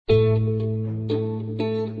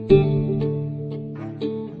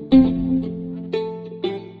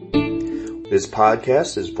This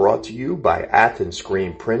podcast is brought to you by Athens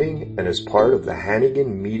Screen Printing and is part of the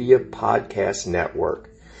Hannigan Media Podcast Network.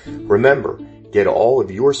 Remember, get all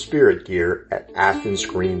of your spirit gear at Athens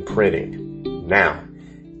Screen Printing. Now,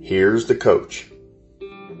 here's the coach.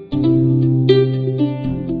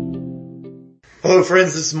 Hello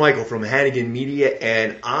friends, this is Michael from Hannigan Media,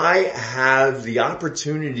 and I have the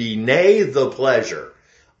opportunity, nay the pleasure,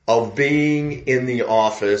 of being in the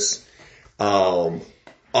office of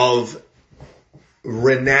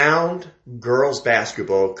renowned girls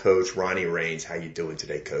basketball coach Ronnie Raines. How you doing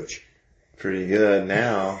today, Coach? Pretty good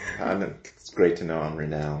now. It's great to know I'm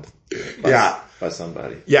renowned by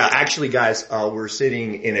somebody. Yeah, actually, guys, we're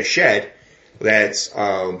sitting in a shed that's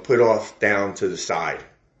put off down to the side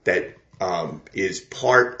that is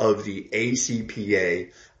part of the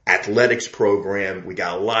ACPA athletics program. We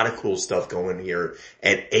got a lot of cool stuff going here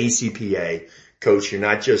at ACPA. Coach, you're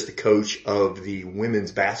not just the coach of the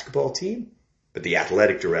women's basketball team, but the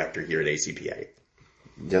athletic director here at ACPA.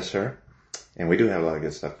 Yes, sir. And we do have a lot of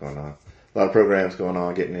good stuff going on. A lot of programs going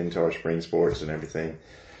on, getting into our spring sports and everything.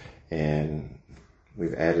 And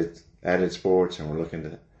we've added sports, and we're looking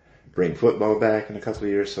to bring football back in a couple of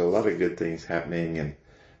years. So a lot of good things happening. And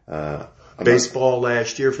baseball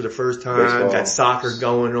last year for the first time. Baseball, got soccer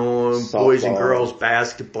going on, softball, boys and girls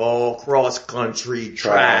basketball, cross country,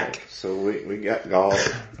 track. So we got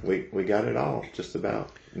golf. we got it all just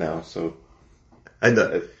about now. So.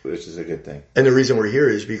 Which is a good thing. And the reason we're here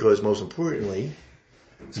is because, most importantly,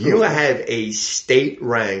 you have a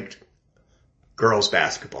state-ranked girls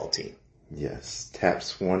basketball team. Yes,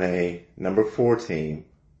 TAPS 1A, number 4 team.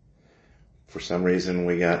 For some reason,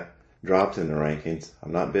 we got dropped in the rankings.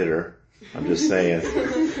 I'm not bitter. I'm just saying.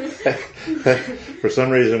 For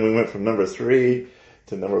some reason, we went from number 3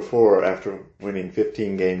 to number 4 after winning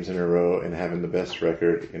 15 games in a row and having the best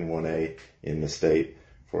record in 1A in the state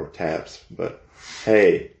for TAPS. But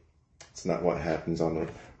hey, it's not what happens on the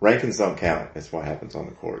rankings don't count. It's what happens on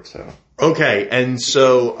the court. So okay, and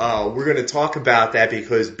so we're going to talk about that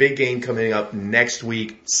because big game coming up next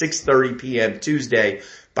week, 6:30 p.m. Tuesday.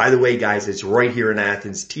 By the way, guys, it's right here in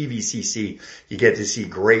Athens, TVCC. You get to see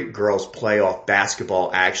great girls playoff basketball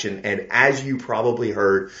action, and as you probably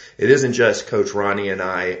heard, it isn't just Coach Ronnie and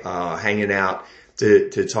I hanging out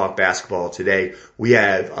to talk basketball today. We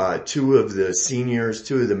have two of the seniors,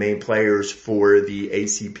 two of the main players for the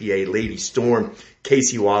ACPA Lady Storm,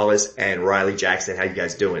 Casey Wallace and Riley Jackson. How you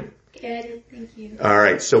guys doing? Good, thank you. All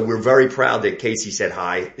right, so we're very proud that Casey said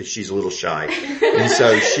hi. She's a little shy, and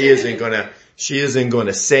so she isn't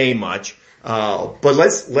gonna say much. But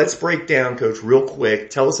let's break down, Coach, real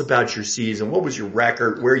quick. Tell us about your season. What was your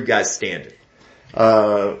record? Where are you guys standing?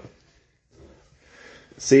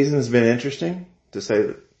 Season's been interesting. To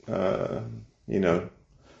say that,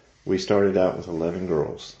 we started out with 11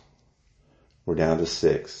 girls. We're down to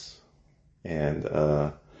 6.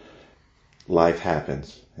 And, life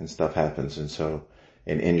happens and stuff happens. And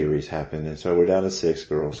injuries happen. And so we're down to 6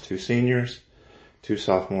 girls, 2 seniors, 2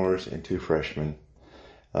 sophomores, and 2 freshmen.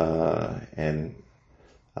 Started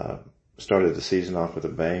the season off with a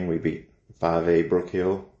bang. We beat 5A Brook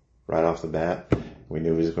Hill right off the bat. We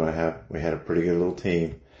knew we had a pretty good little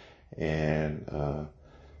team. And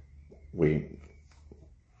we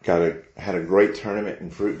had a great tournament in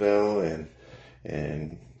Fruitvale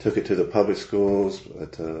and took it to the public schools.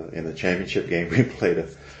 But in the championship game, we played a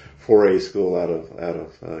 4A school out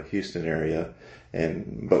of Houston area,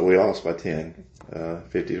 but we lost by 10,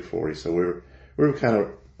 50-40. So we were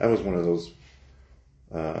that was one of those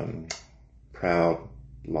proud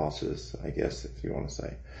losses, I guess, if you want to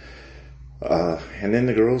say. And then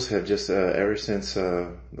the girls have just, ever since,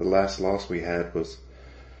 the last loss we had was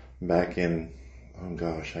back in, I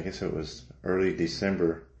guess it was early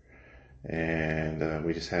December. And,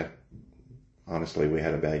 we had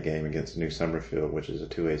a bad game against New Summerfield, which is a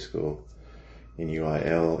 2A school in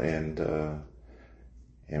UIL.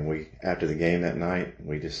 And we, after the game that night,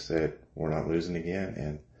 we just said, we're not losing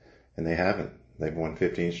again. And they haven't. They've won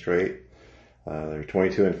 15 straight. They're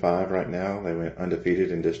 22-5 right now. They went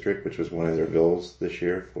undefeated in district, which was one of their goals this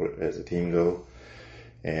year as a team goal.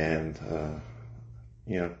 And,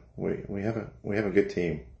 we have a good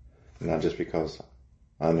team, not just because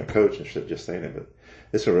I'm their coach and just saying it, but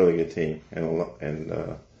it's a really good team. And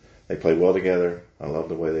they play well together. I love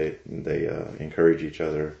the way they encourage each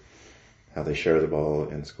other, how they share the ball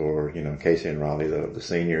and score. Casey and Raleigh, the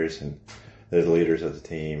seniors, and they're the leaders of the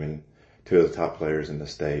team, and 2 of the top players in the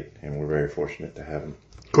state, and we're very fortunate to have them.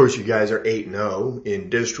 Of course, you guys are 8-0 in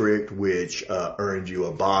district, which earned you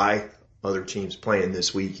a bye other teams playing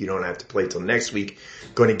this week. You don't have to play till next week.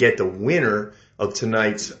 Going to get the winner of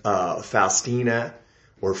tonight's Faustina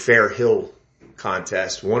or Fair Hill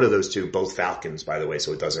contest. One of those two, both Falcons, by the way,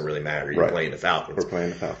 so it doesn't really matter. You're playing the Falcons. We're playing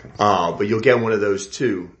the Falcons. But you'll get one of those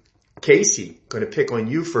two. Casey, going to pick on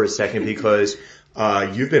you for a second because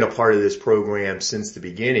you've been a part of this program since the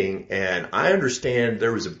beginning, and I understand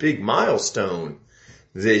there was a big milestone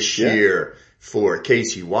this year for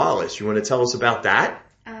Casey Wallace. You want to tell us about that?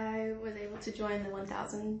 I was able to join the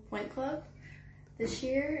 1,000 point club this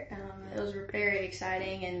year. It was very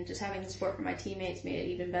exciting, and just having the support from my teammates made it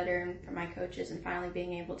even better, and from my coaches, and finally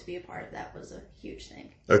being able to be a part of that was a huge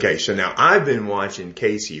thing. Okay, so now I've been watching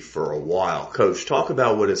Casey for a while. Coach, talk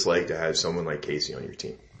about what it's like to have someone like Casey on your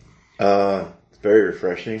team. It's very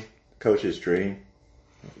refreshing. Coach's dream.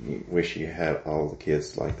 You wish you had all the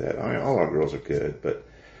kids like that. I mean, all our girls are good, but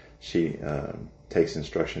she takes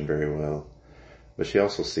instruction very well. But she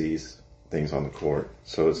also sees things on the court,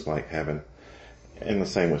 so it's like having. And the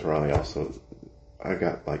same with Riley also. I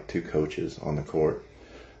got like two coaches on the court,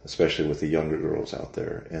 especially with the younger girls out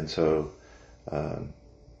there. And so,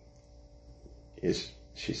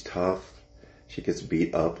 she's tough. She gets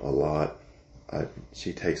beat up a lot.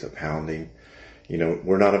 She takes a pounding. You know,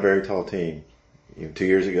 we're not a very tall team. 2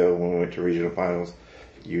 years ago when we went to regional finals,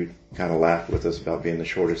 you kind of laughed with us about being the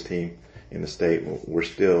shortest team in the state. Well, we're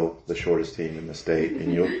still the shortest team in the state,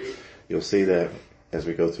 and you'll see that as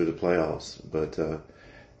we go through the playoffs. But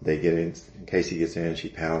they get in. Casey gets in. She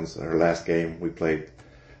pounds. Her last game we played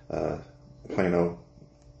Plano.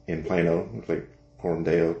 We played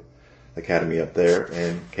Corndale Academy up there,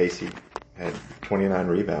 and Casey had 29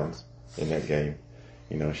 rebounds in that game.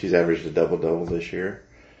 You know, she's averaged a double-double this year.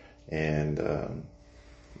 And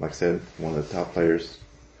like I said, one of the top players.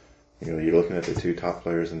 You know, you're looking at the two top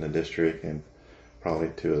players in the district and probably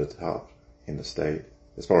two of the top in the state,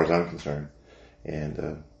 as far as I'm concerned.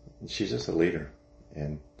 And she's just a leader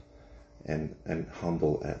and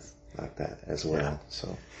humble like that as well.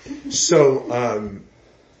 So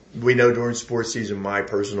we know during sports season, my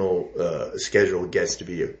personal schedule gets to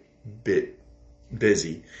be a bit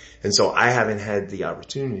busy. And so I haven't had the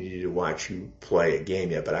opportunity to watch you play a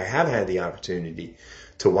game yet, but I have had the opportunity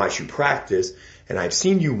to watch you practice, and I've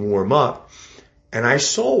seen you warm up, and I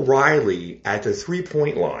saw Riley at the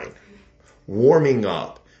 3-point line warming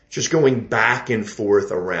up, just going back and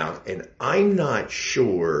forth around, and I'm not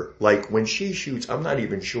sure, like when she shoots, I'm not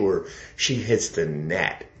even sure she hits the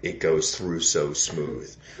net. It goes through so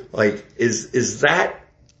smooth. Like, is that,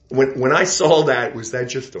 when I saw that, was that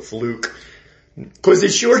just a fluke? Cause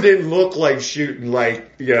it sure didn't look like shooting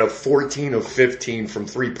 14 of 15 from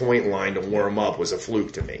 3-point line to warm up was a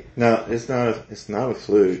fluke to me. No, it's not a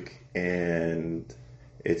fluke, and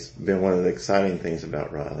it's been one of the exciting things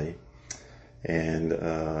about Riley. And,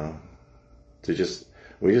 we just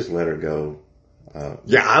let her go.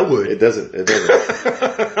 Yeah, I would. It doesn't,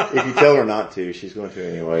 if you tell her not to, she's going to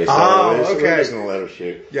anyway. So okay. We're just going to let her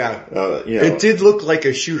shoot. Yeah. It did look like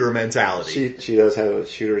a shooter mentality. She does have a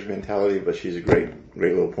shooter's mentality, but she's a great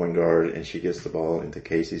little point guard, and she gets the ball into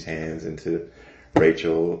Casey's hands, into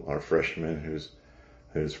Rachel, our freshman,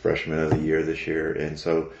 who's freshman of the year this year. And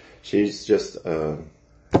so she's just, and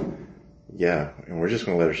we're just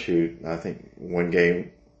going to let her shoot. I think one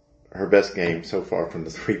game, her best game so far from the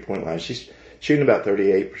 3-point line, she's shooting about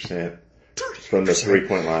 38% from the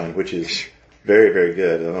 3-point line, which is very, very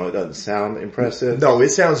good. I know it doesn't sound impressive. No, it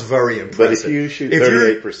sounds very impressive. But if you shoot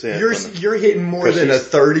 38%. You're hitting more than a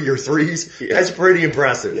 30 or threes. Yeah. That's pretty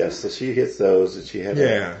impressive. Yes, so she hits those, and she had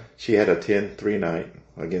a 10-3 night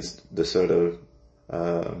against DeSoto,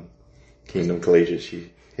 Kingdom Collegiate.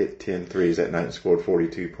 She hit 10 threes that night and scored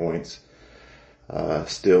 42 points.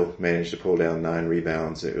 Still managed to pull down 9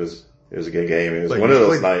 rebounds. It was a good game. It was one of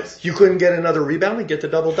those nights. You couldn't get another rebound and get the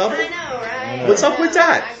double-double? I know, right? What's up with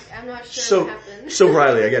that? I'm not sure what happened. So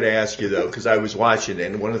Riley, I gotta ask you though, cause I was watching,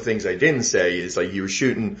 and one of the things I didn't say is like you were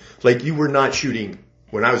shooting, like you were not shooting,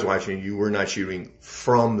 when I was watching, you were not shooting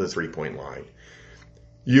from the 3-point line.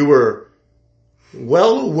 You were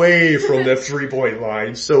well away from the 3-point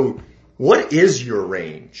line. So what is your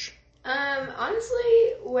range?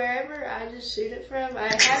 Honestly, wherever I just shoot it from, I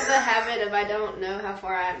have the habit of I don't know how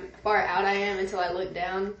far out I am until I look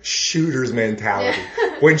down. Shooter's mentality.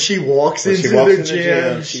 Yeah. When she walks into the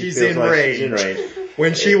gym, she's in range.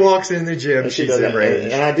 When she walks in the gym, she's in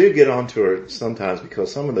range. And I do get onto her sometimes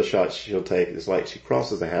because some of the shots she'll take is like she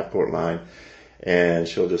crosses the half-court line and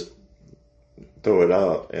she'll just throw it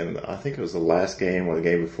up. And I think it was the last game or the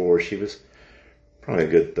game before, she was probably a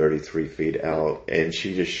good 33 feet out, and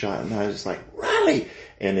she just shot, and I was just like, Riley!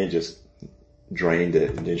 And then just drained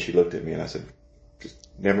it, and then she looked at me, and I said,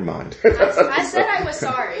 just never mind. I said I was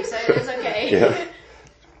sorry, so it was okay. Yeah.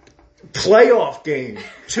 Playoff game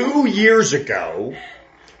 2 years ago.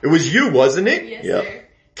 It was you, wasn't it? Yes, Yep. sir.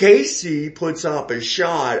 Casey puts up a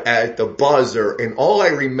shot at the buzzer, and all I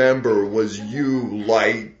remember was you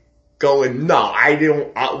like going, "No, I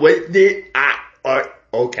don't.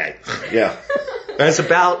 Okay." Yeah. That's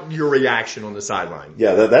about your reaction on the sideline.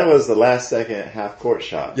 Yeah, that was the last second half court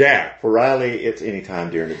shot. Yeah. For Riley, it's any time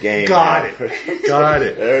during the game. Got it.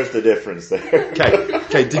 There's the difference there.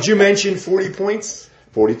 Okay. Did you mention 40 points?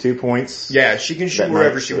 42 points. Yeah, she can shoot That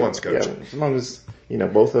wherever night, she wants, Coach. Yeah, as long as,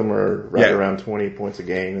 both of them are right around 20 points a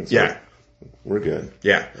game. And so Yeah. we're good.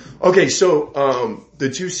 Yeah. Okay, so the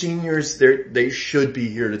two seniors, they should be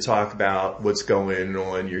here to talk about what's going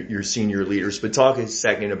on, your senior leaders, but talk a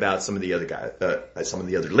second about some of the other guys, some of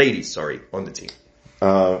the other ladies, on the team.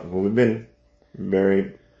 Well, we've been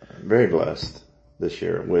very, very blessed this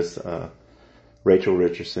year with Rachel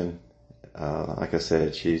Richardson. Like I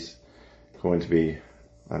said, she's going to be,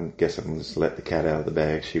 I guess I'm going to just let the cat out of the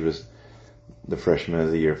bag. She was the freshman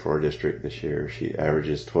of the year for our district this year. She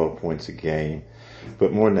averages 12 points a game.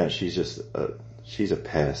 But more than that, she's a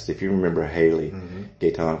pest. If you remember Haley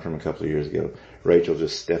Gaetan from a couple of years ago, Rachel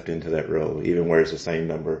just stepped into that role, even wears the same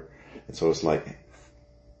number. And so it's like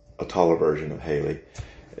a taller version of Haley,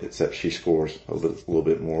 except she scores a little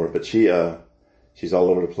bit more. But she's all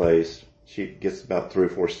over the place. She gets about 3 or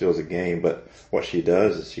 4 steals a game, but what she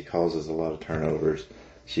does is she causes a lot of turnovers.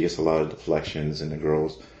 She gets a lot of deflections, and the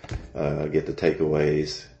girls get the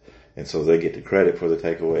takeaways, and so they get the credit for the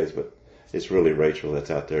takeaways, but it's really Rachel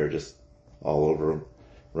that's out there just all over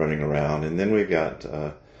running around. And then we've got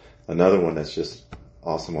another one that's just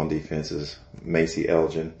awesome on defense is Macy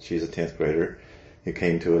Elgin. She's a 10th grader who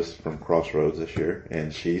came to us from Crossroads this year,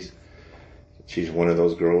 and she's one of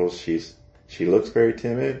those girls. She looks very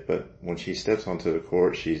timid, but when she steps onto the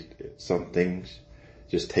court, something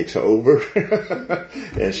just takes over,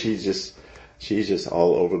 and she's just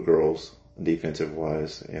all over girls defensive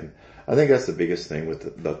wise. And I think that's the biggest thing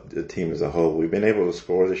with the team as a whole. We've been able to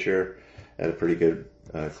score this year at a pretty good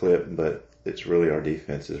clip, but it's really our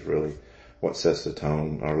defense is really what sets the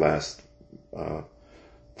tone. Our last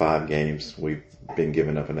 5 games, we've been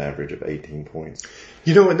giving up an average of 18 points.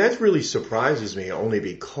 And that really surprises me only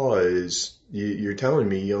because you're telling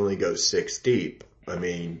me you only go 6 deep. I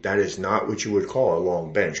mean, that is not what you would call a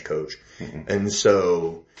long bench, Coach. Mm-hmm. And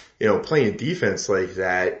so, playing defense like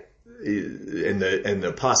that and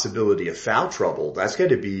the possibility of foul trouble, that's got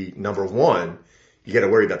to be number one. You got to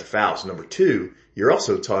worry about the fouls. Number 2, you're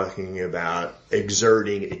also talking about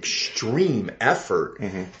exerting extreme effort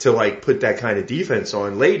to put that kind of defense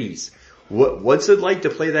on. Ladies, what's it like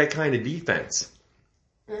to play that kind of defense?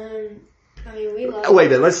 We love wait a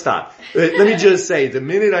minute, let's stop. Let me just say, the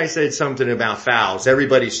minute I said something about fouls,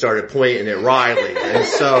 everybody started pointing at Riley. And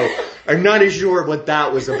so I'm not as sure what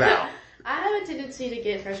that was about. I have a tendency to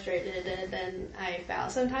get frustrated and then I foul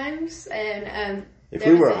sometimes. And if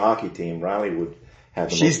we were a hockey team, Riley would have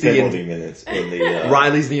the most penalty minutes in the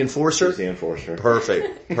Riley's the enforcer? She's the enforcer.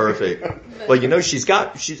 Perfect. Well,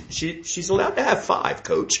 she's allowed to have 5,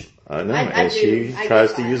 Coach. I know, and she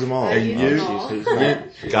tries to use them all. And you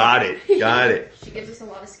got it. She gives us a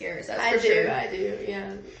lot of scares. I do.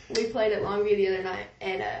 Yeah, we played at Longview the other night,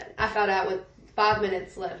 and I found out with 5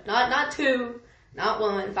 minutes left. Not 2, not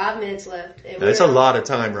 1. 5 minutes left. That's a lot of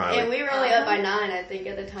time, Riley. And we were only up by 9, I think,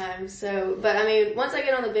 at the time. So, but once I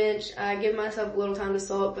get on the bench, I give myself a little time to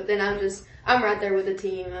sulk. But then I'm right there with the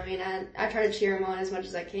team. I try to cheer them on as much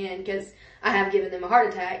as I can because I have given them a heart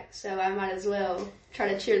attack, so I might as well try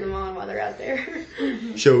to cheer them on while they're out there.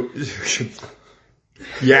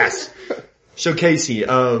 Yes. So Casey,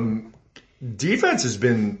 defense has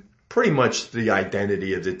been pretty much the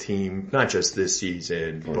identity of the team, not just this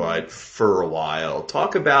season, but for a while.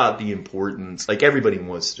 Talk about the importance, everybody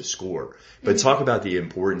wants to score, but talk about the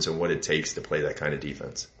importance and what it takes to play that kind of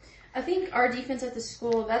defense. I think our defense at the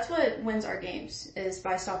school, that's what wins our games, is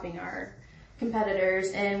by stopping our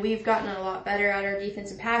competitors, and we've gotten a lot better at our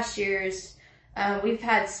defense in past years. We've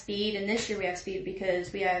had speed, and this year we have speed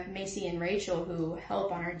because we have Macy and Rachel who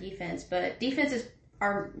help on our defense, but defense is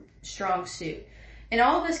our strong suit. And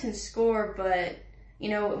all of us can score, but,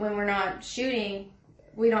 when we're not shooting,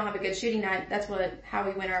 we don't have a good shooting night. That's how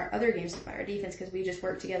we win our other games by our defense because we just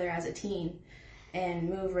work together as a team and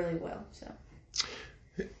move really well.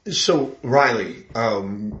 So Riley,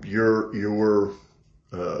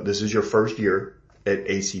 this is your first year at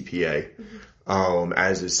ACPA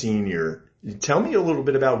as a senior. Tell me a little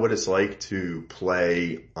bit about what it's like to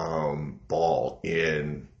play ball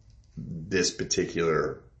in this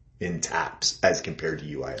particular in TAPS as compared to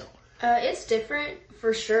UIL. It's different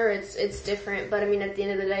for sure. It's different, but I mean, at the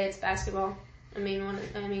end of the day, it's basketball.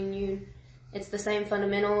 It's the same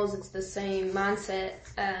fundamentals. It's the same mindset.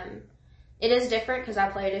 It is different because I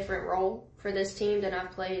play a different role for this team than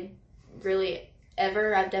I've played really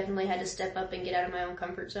ever. I've definitely had to step up and get out of my own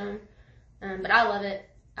comfort zone. But I love it.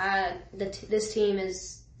 This team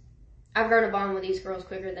I've grown a bond with these girls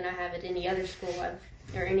quicker than I have at any other school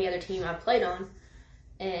or any other team I've played on.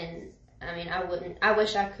 And I mean, I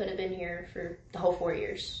wish I could have been here for the whole 4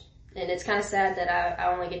 years. And it's kind of sad that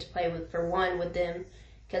I only get to play with them,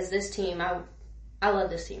 because this team, I love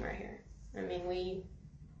this team right here. I mean,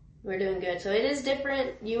 we're doing good. So it is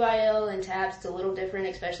different. UIL and TABS, it's a little different,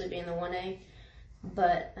 especially being the 1A.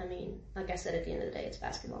 But I mean, like I said, at the end of the day, it's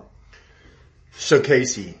basketball. So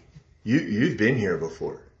Casey, you've been here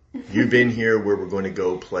before. You've been here where we're going to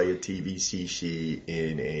go play a TVCC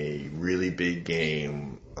in a really big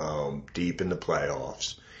game, deep in the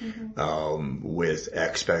playoffs, with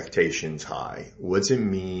expectations high. What's it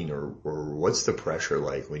mean, or what's the pressure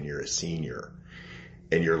like when you're a senior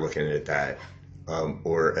and you're looking at that?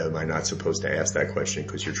 Or am I not supposed to ask that question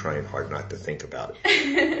because you're trying hard not to think about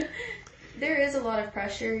it? There is a lot of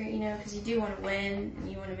pressure, because you do want to win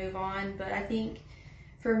and you want to move on. But I think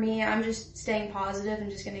for me, I'm just staying positive and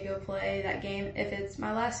just going to go play that game if it's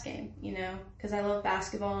my last game, because I love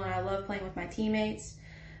basketball and I love playing with my teammates.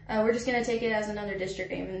 We're just going to take it as another district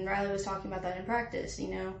game, and Riley was talking about that in practice,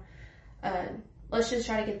 Let's just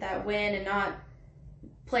try to get that win and not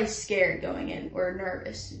play scared going in or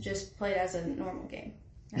nervous. Just play it as a normal game.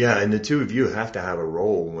 Yeah, and the two of you have to have a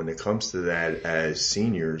role when it comes to that as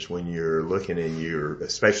seniors, when you're looking and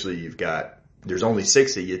especially there's only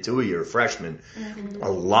 6 of you, 2 of you are freshmen, a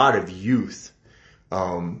lot of youth,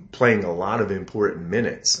 playing a lot of important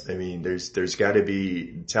minutes. I mean, there's gotta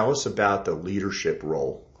be, tell us about the leadership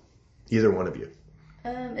role, either one of you.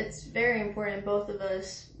 It's very important, both of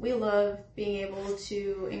us. We love being able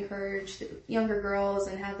to encourage the younger girls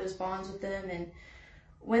and have those bonds with them, and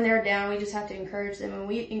when they're down, we just have to encourage them, and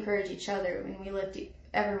we encourage each other when we lift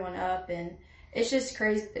everyone up, and it's just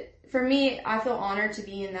crazy. For me, I feel honored to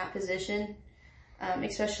be in that position,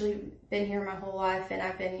 especially been here my whole life, and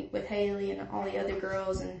I've been with Haley and all the other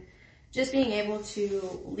girls, and just being able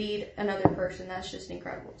to lead another person, that's just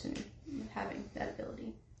incredible to me, having that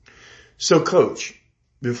ability. So Coach,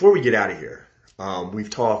 before we get out of here,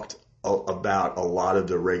 we've talked about a lot of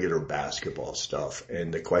the regular basketball stuff,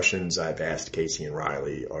 and the questions I've asked Casey and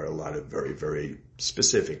Riley are a lot of very, very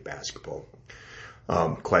specific basketball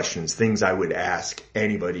questions, things I would ask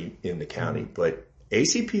anybody in the county. But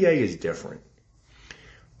ACPA is different,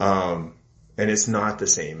 and it's not the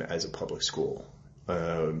same as a public school.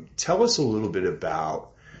 Tell us a little bit about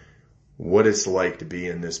what it's like to be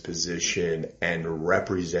in this position and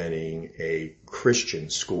representing a Christian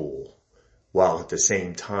school, while at the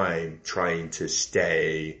same time trying to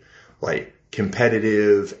stay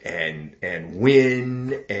competitive and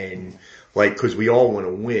win, and cause we all want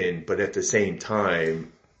to win, but at the same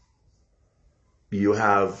time, you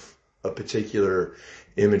have a particular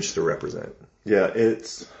image to represent. Yeah,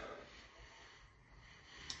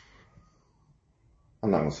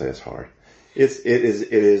 I'm not going to say it's hard. It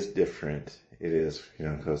is different. It is,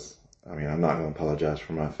 cause I'm not going to apologize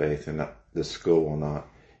for my faith, and the school will not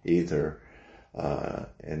either.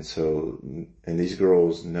 And these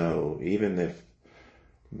girls know, even if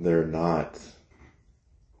they're not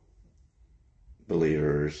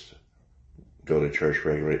believers, go to church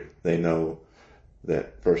regularly, they know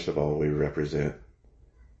that first of all, we represent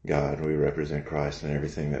God, we represent Christ in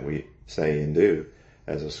everything that we say and do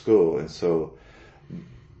as a school. And so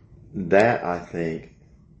that, I think,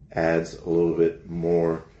 adds a little bit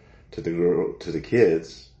more to the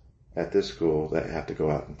kids at this school that have to go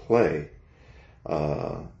out and play,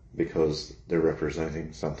 because they're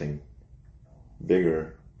representing something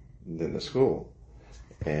bigger than the school,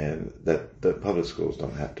 and that the public schools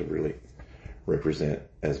don't have to really represent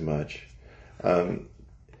as much. I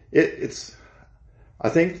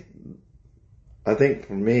think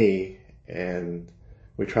for me, and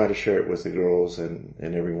we try to share it with the girls and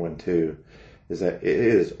everyone too, is that it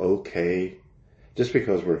is okay. Just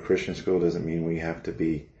because we're a Christian school doesn't mean we have to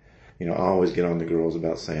be, I always get on the girls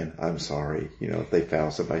about saying, I'm sorry, if they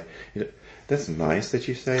foul somebody. That's nice that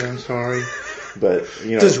you say I'm sorry, but,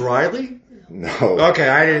 Does Riley? No. Okay,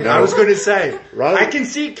 I didn't. No. I was going to say, Riley, I can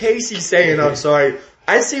see Casey saying I'm sorry.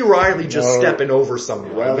 I see Riley just stepping over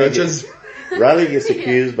someone. Riley gets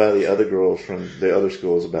accused by the other girls from the other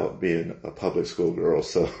schools about being a public school girl,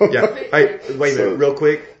 so. Yeah. Wait a minute, real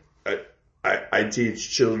quick. I teach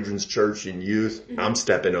children's church and youth. I'm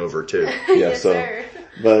stepping over too. Yeah, Yes, so, sir.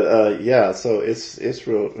 but, so it's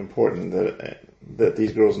real important that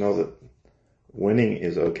these girls know that winning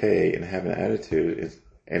is okay and having an attitude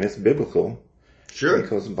and it's biblical. Sure.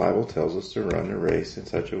 Because the Bible tells us to run the race in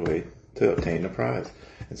such a way to obtain the prize.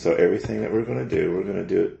 And so everything that we're going to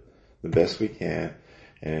do it the best we can,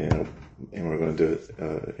 and we're going to do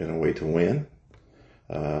it in a way to win.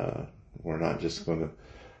 We're not just going to.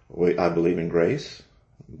 I believe in grace,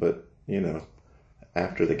 but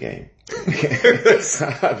after the game,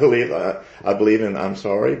 I believe in I'm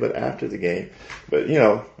sorry, but after the game. But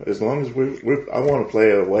as long as I want to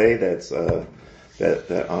play a way that's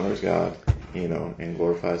that honors God, and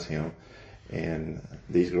glorifies Him. And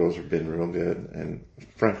these girls have been real good, and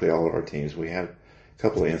frankly, all of our teams. We had a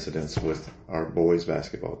couple of incidents with our boys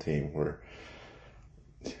basketball team where,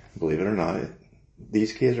 believe it or not,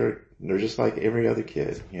 these kids they're just like every other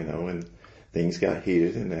kid, and things got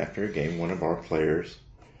heated, and after a game, one of our players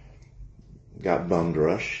got bummed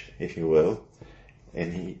rush, if you will,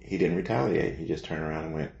 and he didn't retaliate. He just turned around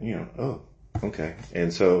and went, oh, okay.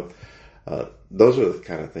 And so, those are the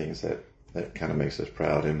kind of things that kind of makes us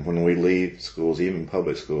proud. And when we leave schools, even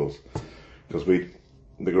public schools, because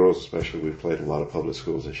the girls especially, we've played a lot of public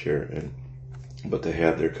schools this year, but they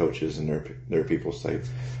have their coaches and their people say,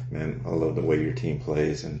 man, I love the way your team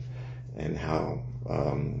plays and how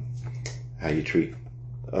you treat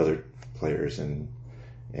other players and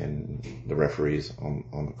the referees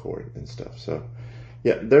on the court and stuff. So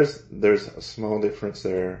yeah, there's a small difference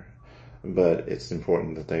there, but it's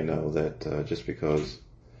important that they know that just because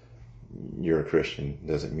you're a Christian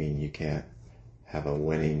doesn't mean you can't have a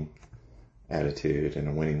winning attitude and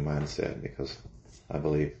a winning mindset, because I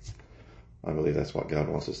believe that's what God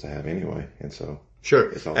wants us to have anyway. And so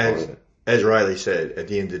sure, it's all part of it. As Riley said, at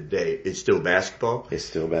the end of the day, it's still basketball. It's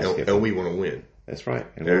still basketball. And we want to win. That's right.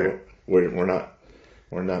 And we're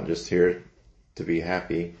not just here to be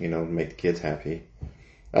happy, make the kids happy.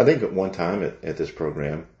 I think at one time at this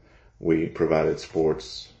program, we provided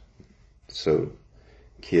sports so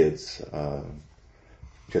kids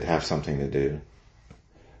could have something to do.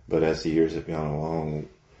 But as the years have gone along,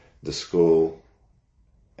 the school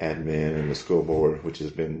admin and the school board, which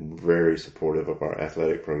has been very supportive of our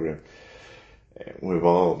athletic program, we've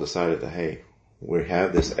all decided that, hey, we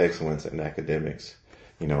have this excellence in academics,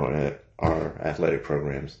 and our athletic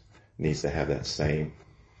programs needs to have that same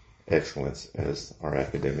excellence as our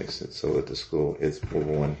academics, so that the school is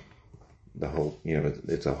one, the whole,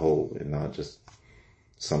 it's a whole and not just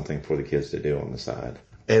something for the kids to do on the side.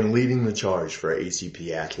 And leading the charge for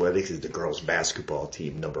ACP Athletics is the girls basketball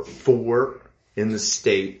team, number 4 in the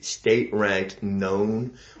state ranked,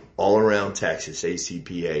 known all around Texas,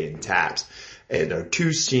 ACPA and TAPS. And our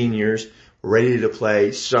 2 seniors ready to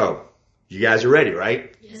play. So, you guys are ready,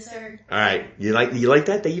 right? Yes, sir. All right. You like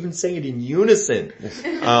that? They even say it in unison.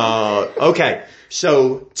 Okay.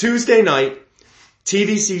 So, Tuesday night,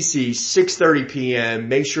 TVCC, 6:30 p.m.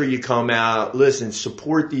 Make sure you come out. Listen,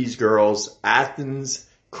 support these girls. Athens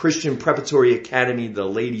Christian Preparatory Academy, the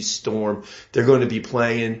Lady Storm. They're going to be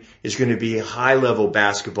playing. It's going to be high-level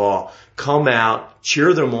basketball. Come out,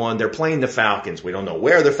 cheer them on. They're playing the Falcons. We don't know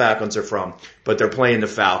where the Falcons are from, but they're playing the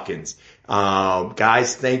Falcons.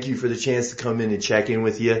 Guys, thank you for the chance to come in and check in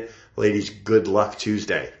with you. Ladies, good luck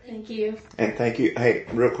Tuesday. Thank you. And thank you. Hey,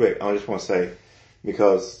 real quick, I just want to say,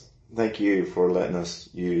 because thank you for letting us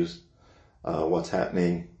use what's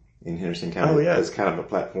happening in Henderson County as kind of a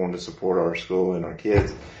platform to support our school and our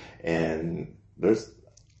kids. And there's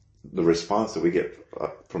the response that we get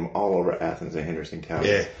from all over Athens and Henderson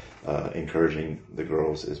County, encouraging the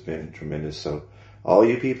girls has been tremendous. So all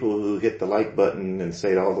you people who hit the like button and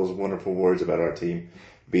say all those wonderful words about our team,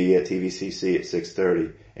 be at TVCC at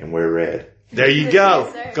 6:30 and wear red. There you go.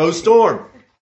 Yes, sir. Go Storm.